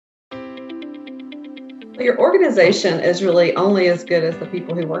Your organization is really only as good as the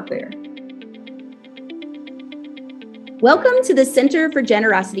people who work there. Welcome to the Center for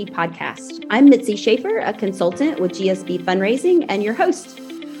Generosity podcast. I'm Mitzi Schaefer, a consultant with GSB Fundraising and your host.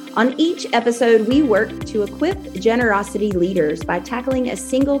 On each episode, we work to equip generosity leaders by tackling a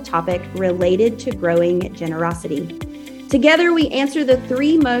single topic related to growing generosity. Together, we answer the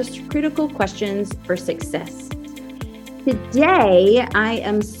three most critical questions for success. Today, I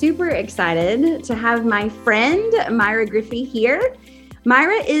am super excited to have my friend, Myra Griffey, here.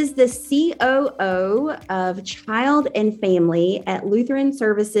 Myra is the COO of Child and Family at Lutheran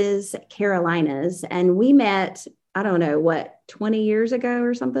Services Carolinas. And we met, 20 years ago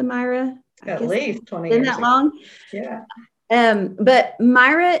or something, Myra? At least 20 years. Isn't that long? Yeah. But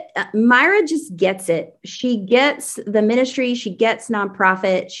Myra just gets it. She gets the ministry. She gets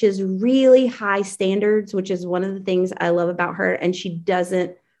nonprofit. She has really high standards, which is one of the things I love about her. And she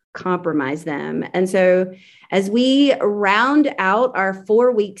doesn't compromise them. And so as we round out our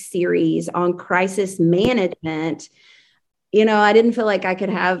 4-week series on crisis management, I didn't feel like I could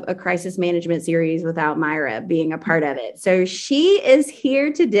have a crisis management series without Myra being a part of it. So she is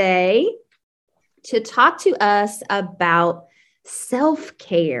here today to talk to us about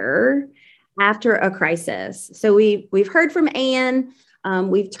self-care after a crisis. So we've heard from Anne.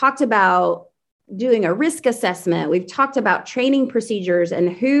 We've talked about doing a risk assessment. We've talked about training procedures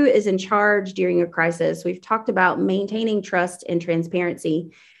and who is in charge during a crisis. We've talked about maintaining trust and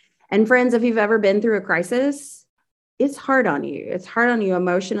transparency. And friends, if you've ever been through a crisis, it's hard on you. It's hard on you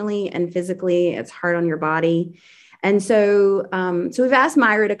emotionally and physically. It's hard on your body. And so we've asked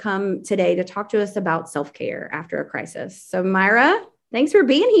Myra to come today to talk to us about self-care after a crisis. So Myra, thanks for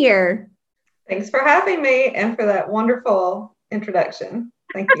being here. Thanks for having me and for that wonderful introduction.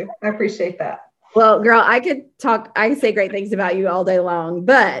 Thank you. I appreciate that. Well, girl, I could say great things about you all day long,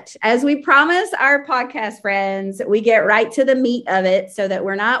 but as we promise our podcast friends, we get right to the meat of it so that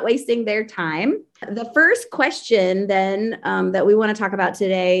we're not wasting their time. The first question then that we want to talk about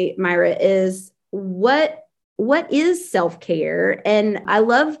today, Myra, is what is self-care? And I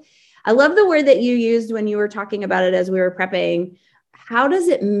love the word that you used when you were talking about it as we were prepping. How does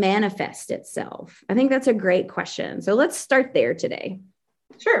it manifest itself? I think that's a great question. So let's start there today.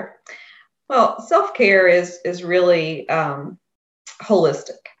 Sure. Well, self-care is really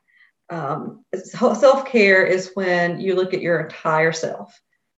holistic. Self-care is when you look at your entire self,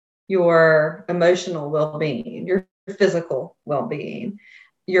 your emotional well-being, your physical well-being,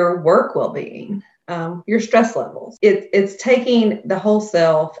 your work well-being, your stress levels. It's taking the whole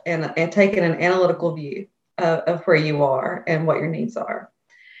self and taking an analytical view of where you are and what your needs are.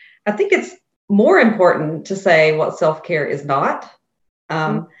 I think it's more important to say what self-care is not.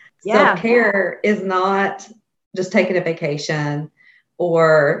 Self-care is not just taking a vacation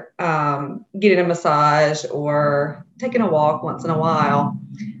or getting a massage or taking a walk once in a while.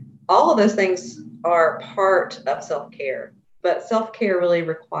 All of those things are part of self-care, but self-care really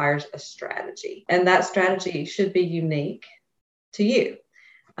requires a strategy, and that strategy should be unique to you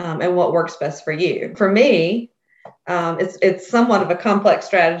and what works best for you. For me, it's somewhat of a complex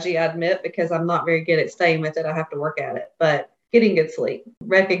strategy, I admit, because I'm not very good at staying with it. I have to work at it, but getting good sleep,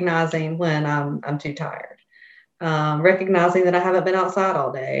 recognizing when I'm too tired, recognizing that I haven't been outside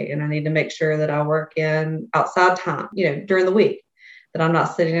all day and I need to make sure that I work in outside time, during the week, that I'm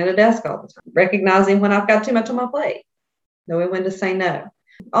not sitting at a desk all the time, recognizing when I've got too much on my plate, knowing when to say no.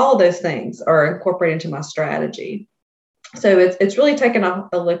 All of those things are incorporated into my strategy. So it's really taking a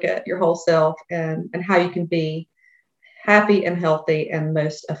look at your whole self and how you can be happy and healthy and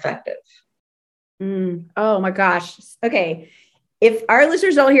most effective. Oh my gosh. Okay. If our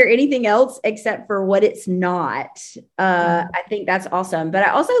listeners don't hear anything else except for what it's not, I think that's awesome. But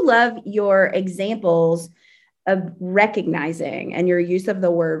I also love your examples of recognizing and your use of the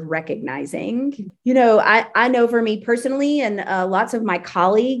word recognizing. I know for me personally and lots of my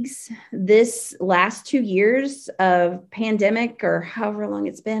colleagues, this last 2 years of pandemic or however long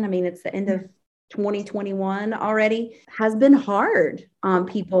it's been, it's the end of 2021 already, has been hard on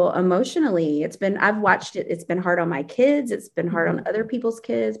people emotionally. I've watched it. It's been hard on my kids. It's been hard on other people's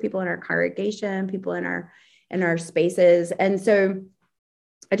kids, people in our congregation, people in our spaces. And so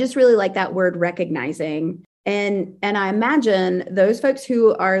I just really like that word recognizing. And I imagine those folks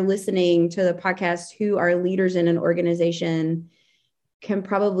who are listening to the podcast, who are leaders in an organization, can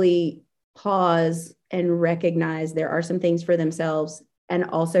probably pause and recognize there are some things for themselves and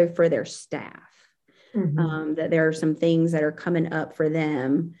also for their staff. That there are some things that are coming up for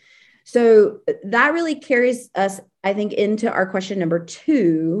them. So that really carries us, I think, into our question number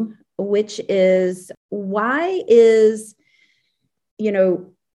 2, which is why is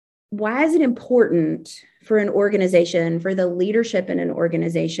it important for an organization, for the leadership in an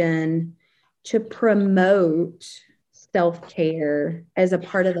organization to promote self-care as a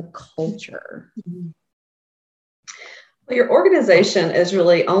part of the culture? Well, your organization is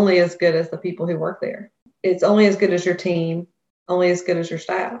really only as good as the people who work there. It's only as good as your team, only as good as your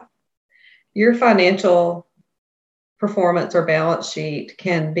staff. Your financial performance or balance sheet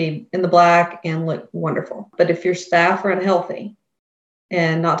can be in the black and look wonderful. But if your staff are unhealthy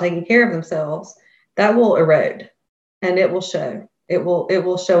and not taking care of themselves, that will erode and it will show. It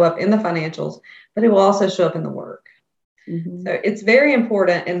will show up in the financials, but it will also show up in the work. Mm-hmm. So it's very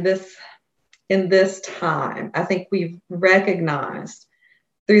important in this time. I think we've recognized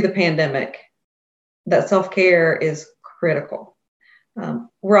through the pandemic that self-care is critical.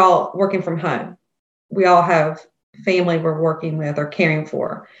 We're all working from home. We all have family we're working with or caring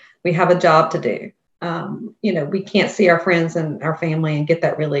for. We have a job to do. We can't see our friends and our family and get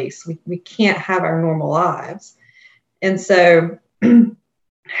that release. We can't have our normal lives. And so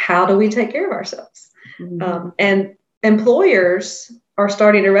how do we take care of ourselves? Mm-hmm. And employers are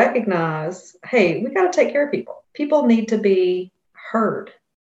starting to recognize, hey, we got to take care of people. People need to be heard.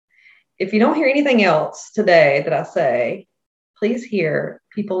 If you don't hear anything else today that I say, please hear,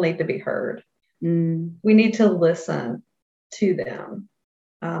 people need to be heard. Mm. We need to listen to them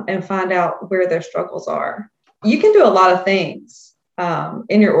and find out where their struggles are. You can do a lot of things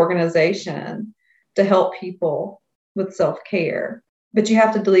in your organization to help people with self-care, but you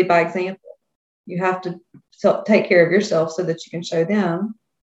have to lead by example. You have to take care of yourself so that you can show them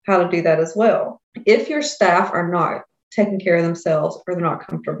how to do that as well. If your staff are not taking care of themselves or they're not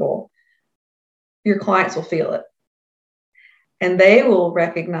comfortable, your clients will feel it. And they will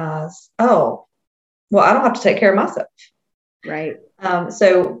recognize, oh, well, I don't have to take care of myself. Right.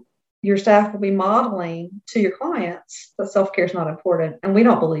 So your staff will be modeling to your clients that self-care is not important. And we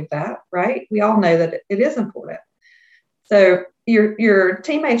don't believe that, right? We all know that it is important. So your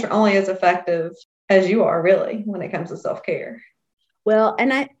teammates are only as effective as you are, really, when it comes to self-care. Well,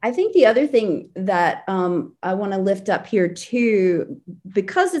 and I think the other thing that I want to lift up here too,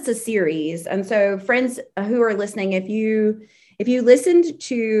 because it's a series. And so friends who are listening, if you listened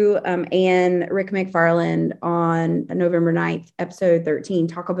to Rick McFarland on November 9th, episode 13,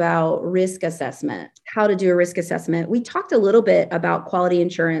 talk about risk assessment, how to do a risk assessment. We talked a little bit about quality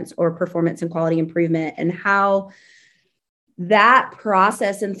insurance or performance and quality improvement and how that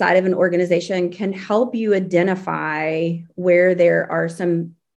process inside of an organization can help you identify where there are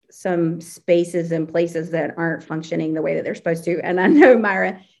some spaces and places that aren't functioning the way that they're supposed to. And I know,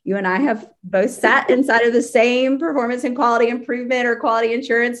 Myra, you and I have both sat inside of the same performance and quality improvement or quality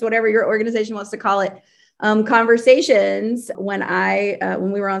insurance, whatever your organization wants to call it, conversations when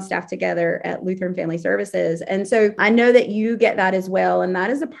we were on staff together at Lutheran Family Services. And so I know that you get that as well. And that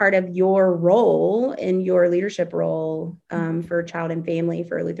is a part of your role in your leadership role for Child and Family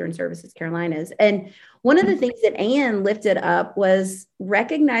for Lutheran Services Carolinas. And one of the things that Ann lifted up was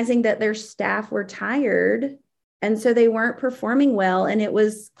recognizing that their staff were tired and so they weren't performing well and it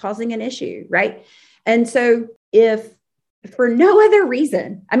was causing an issue, right? And so if for no other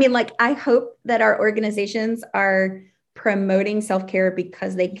reason, I hope that our organizations are promoting self-care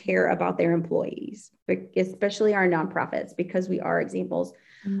because they care about their employees, especially our nonprofits, because we are examples.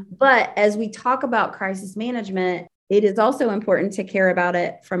 Mm-hmm. But as we talk about crisis management, it is also important to care about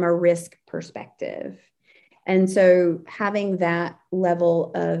it from a risk perspective. And so having that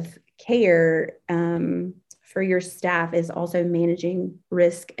level of care for your staff is also managing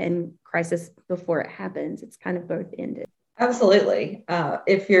risk and crisis before it happens. It's kind of both ended. Absolutely.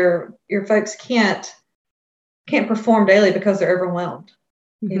 If your folks can't perform daily because they're overwhelmed,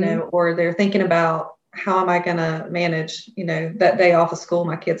 mm-hmm. Or they're thinking about how am I going to manage, that day off of school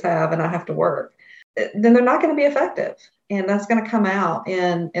my kids have and I have to work, then they're not going to be effective. And that's going to come out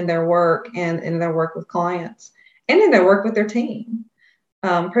in their work and in their work with clients and in their work with their team.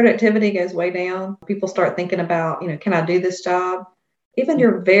 Productivity goes way down. People start thinking about, can I do this job? Even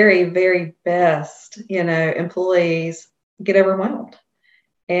your very, very best, employees get overwhelmed.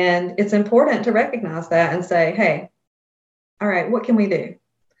 And it's important to recognize that and say, hey, all right, what can we do?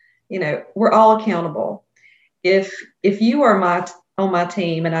 We're all accountable. If you are on my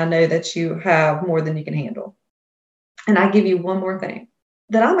team and I know that you have more than you can handle, and I give you one more thing,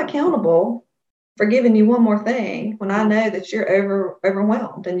 that I'm accountable for giving you one more thing when I know that you're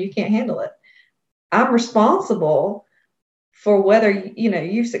overwhelmed and you can't handle it. I'm responsible for whether,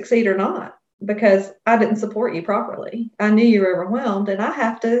 you succeed or not, because I didn't support you properly. I knew you were overwhelmed and I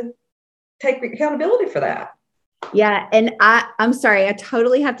have to take accountability for that. Yeah. And I'm sorry, I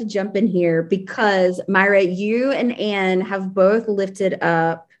totally have to jump in here because Myra, you and Ann have both lifted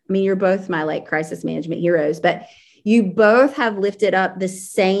up I mean, you're both my like crisis management heroes, but you both have lifted up the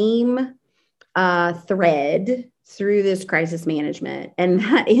same thread through this crisis management. And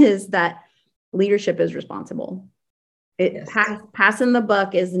that is that leadership is responsible. Yes. Passing the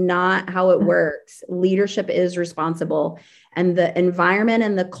buck is not how it works. Leadership is responsible. And the environment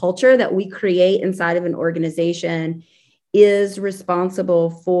and the culture that we create inside of an organization is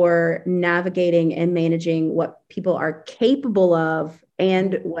responsible for navigating and managing what people are capable of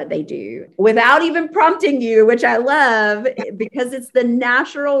and what they do without even prompting you, which I love because it's the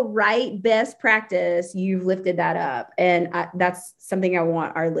natural, right, best practice. You've lifted that up. And that's something I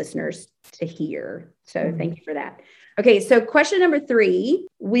want our listeners to hear. So thank you for that. Okay. So question number 3,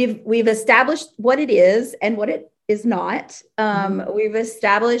 we've established what it is and what it is not. We've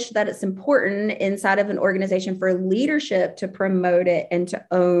established that it's important inside of an organization for leadership to promote it and to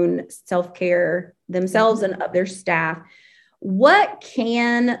own self-care themselves and of their staff. What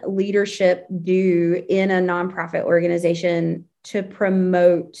can leadership do in a nonprofit organization to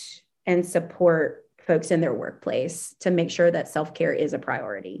promote and support folks in their workplace to make sure that self-care is a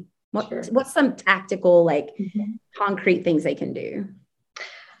priority? What's some tactical, concrete things they can do?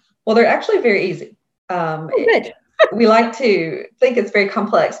 Well, they're actually very easy. Good. We like to think it's very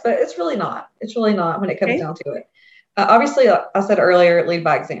complex, but it's really not. It's really not when it comes down to it. Obviously, I said earlier, lead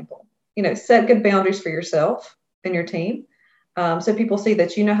by example. Set good boundaries for yourself and your team. So people see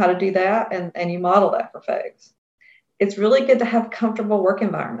that you know how to do that and you model that for folks. It's really good to have comfortable work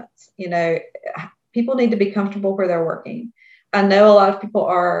environments. People need to be comfortable where they're working. I know a lot of people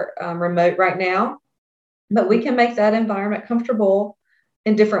are remote right now, but we can make that environment comfortable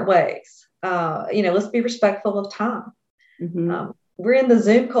in different ways. Let's be respectful of time. We're in the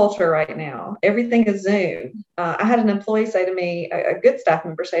Zoom culture right now. Everything is Zoom. I had an employee say to me, a good staff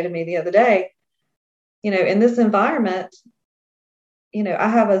member say to me the other day, in this environment, I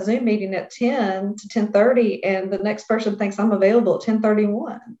have a Zoom meeting at 10 to 10:30 and the next person thinks I'm available at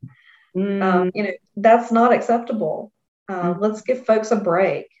 10:31. That's not acceptable. Let's give folks a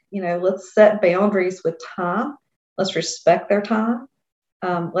break. Let's set boundaries with time. Let's respect their time.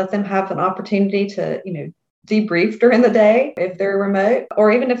 Let them have an opportunity to, debrief during the day if they're remote,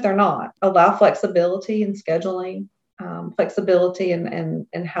 or even if they're not. Allow flexibility in scheduling, flexibility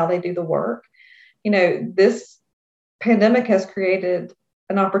in how they do the work. This pandemic has created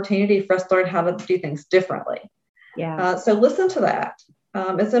an opportunity for us to learn how to do things differently. Yeah. So listen to that.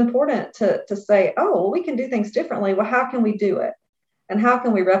 It's important to say, oh, well, we can do things differently. Well, how can we do it? And how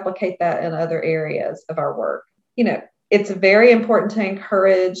can we replicate that in other areas of our work? It's very important to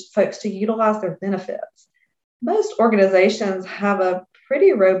encourage folks to utilize their benefits. Most organizations have a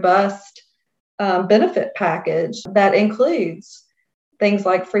pretty robust benefit package that includes things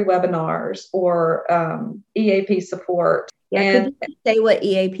like free webinars or EAP support. Yeah, could you say what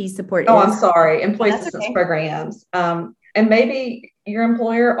EAP support is? Oh, I'm sorry, employee assistance programs. And maybe your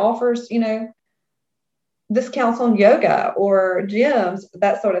employer offers, discounts on yoga or gyms,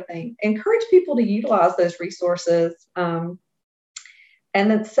 that sort of thing. Encourage people to utilize those resources and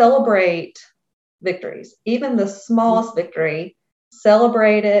then celebrate victories. Even the smallest victory,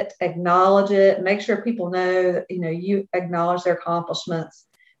 celebrate it, acknowledge it, make sure people know that, you acknowledge their accomplishments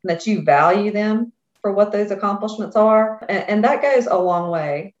and that you value them for what those accomplishments are. And that goes a long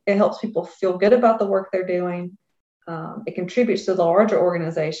way. It helps people feel good about the work they're doing. It contributes to the larger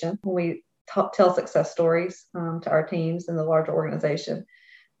organization when we tell success stories to our teams in the larger organization.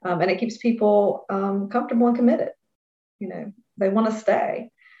 And it keeps people comfortable and committed. They want to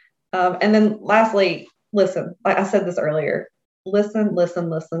stay. And then lastly, listen. Like I said this earlier, listen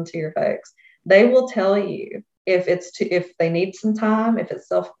to your folks. They will tell you if they need some time,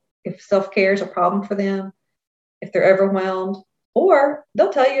 if self-care is a problem for them, if they're overwhelmed, or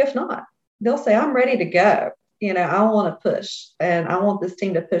they'll tell you if not. They'll say, I'm ready to go. I want to push and I want this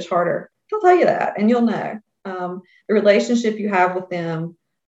team to push harder. They'll tell you that and you'll know. The relationship you have with them,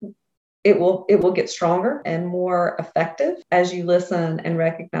 it will get stronger and more effective as you listen and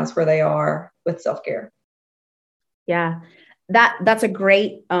recognize where they are with self-care. Yeah. That's a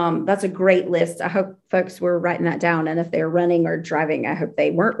great list. I hope folks were writing that down. And if they're running or driving, I hope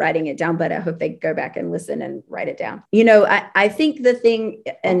they weren't writing it down, but I hope they go back and listen and write it down. I think the thing,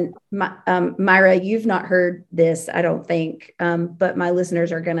 and Myra, you've not heard this, I don't think, but my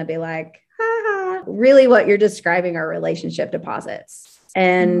listeners are going to be like, really what you're describing are relationship deposits.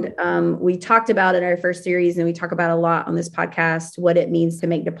 And we talked about in our first series, and we talk about a lot on this podcast, what it means to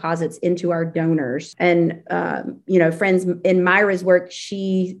make deposits into our donors. And, friends, in Myra's work,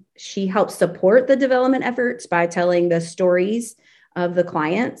 she helps support the development efforts by telling the stories of the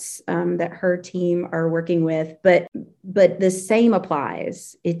clients that her team are working with. But the same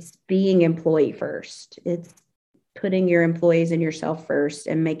applies. It's being employee first. It's putting your employees and yourself first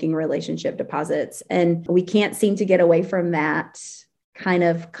and making relationship deposits. And we can't seem to get away from that kind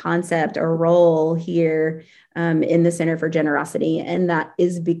of concept or role here in the Center for Generosity. And that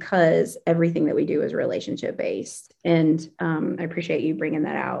is because everything that we do is relationship based. And I appreciate you bringing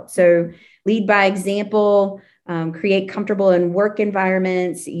that out. So lead by example, create comfortable and work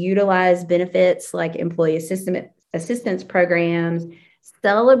environments, utilize benefits like employee assistance programs,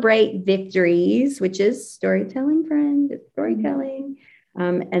 celebrate victories, which is storytelling, friend. It's storytelling.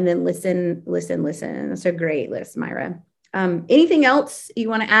 And then listen. That's a great list, Myra. Anything else you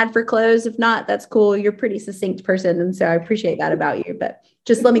want to add for close? If not, that's cool. You're a pretty succinct person. And so I appreciate that about you, but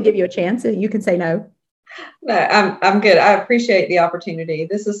just let me give you a chance. You can say no. No, I'm good. I appreciate the opportunity.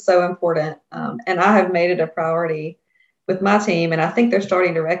 This is so important. And I have made it a priority with my team. And I think they're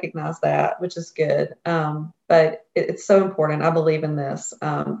starting to recognize that, which is good. But it's so important. I believe in this.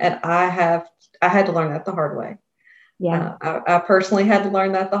 And I had to learn that the hard way. Yeah. I personally had to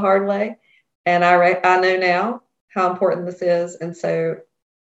learn that the hard way. And I know now how important this is. And so,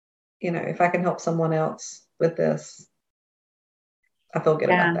 if I can help someone else with this, I feel good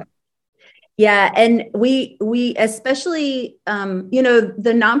about that. Yeah. And we especially,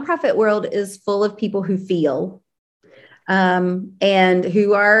 the nonprofit world is full of people who feel, and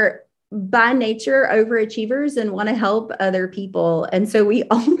who are by nature overachievers and want to help other people. And so we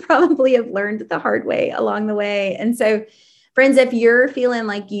all probably have learned the hard way along the way. And so friends, if you're feeling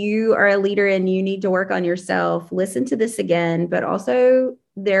like you are a leader and you need to work on yourself, listen to this again, but also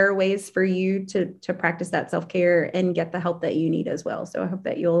there are ways for you to practice that self-care and get the help that you need as well. So I hope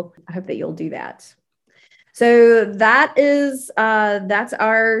that you'll do that. So that's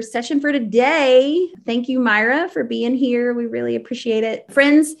our session for today. Thank you, Myra, for being here. We really appreciate it.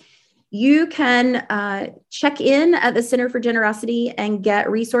 Friends, you can check in at the Center for Generosity and get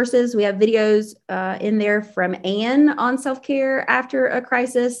resources. We have videos in there from Anne on self-care after a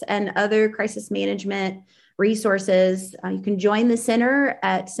crisis and other crisis management resources. You can join the center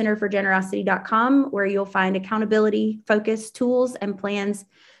at centerforgenerosity.com, where you'll find accountability, focus, tools, and plans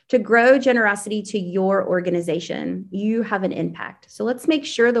to grow generosity to your organization. You have an impact. So let's make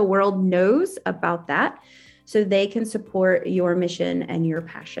sure the world knows about that, so they can support your mission and your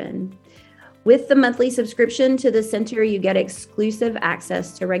passion. With the monthly subscription to the center, you get exclusive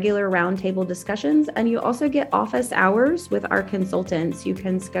access to regular roundtable discussions, and you also get office hours with our consultants. You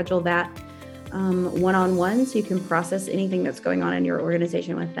can schedule that one-on-one, so you can process anything that's going on in your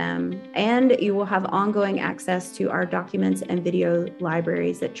organization with them. And you will have ongoing access to our documents and video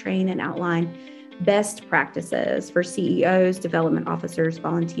libraries that train and outline best practices for CEOs, development officers,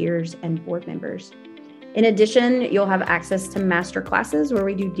 volunteers, and board members. In addition, you'll have access to master classes where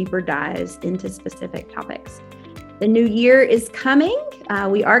we do deeper dives into specific topics. The new year is coming.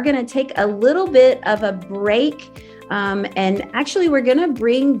 We are going to take a little bit of a break. And actually, we're going to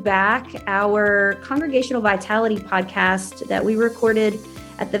bring back our Congregational Vitality podcast that we recorded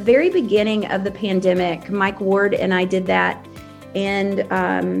at the very beginning of the pandemic. Mike Ward and I did that. And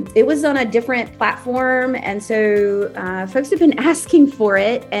it was on a different platform. And so folks have been asking for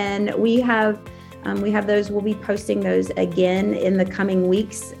it. And we have those. We'll be posting those again in the coming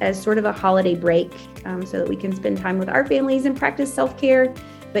weeks as sort of a holiday break, so that we can spend time with our families and practice self-care,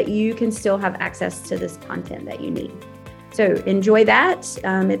 but you can still have access to this content that you need. So enjoy that.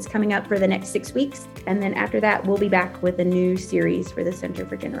 It's coming up for the next 6 weeks. And then after that, we'll be back with a new series for the Center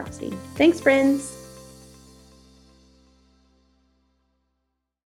for Generosity. Thanks, friends.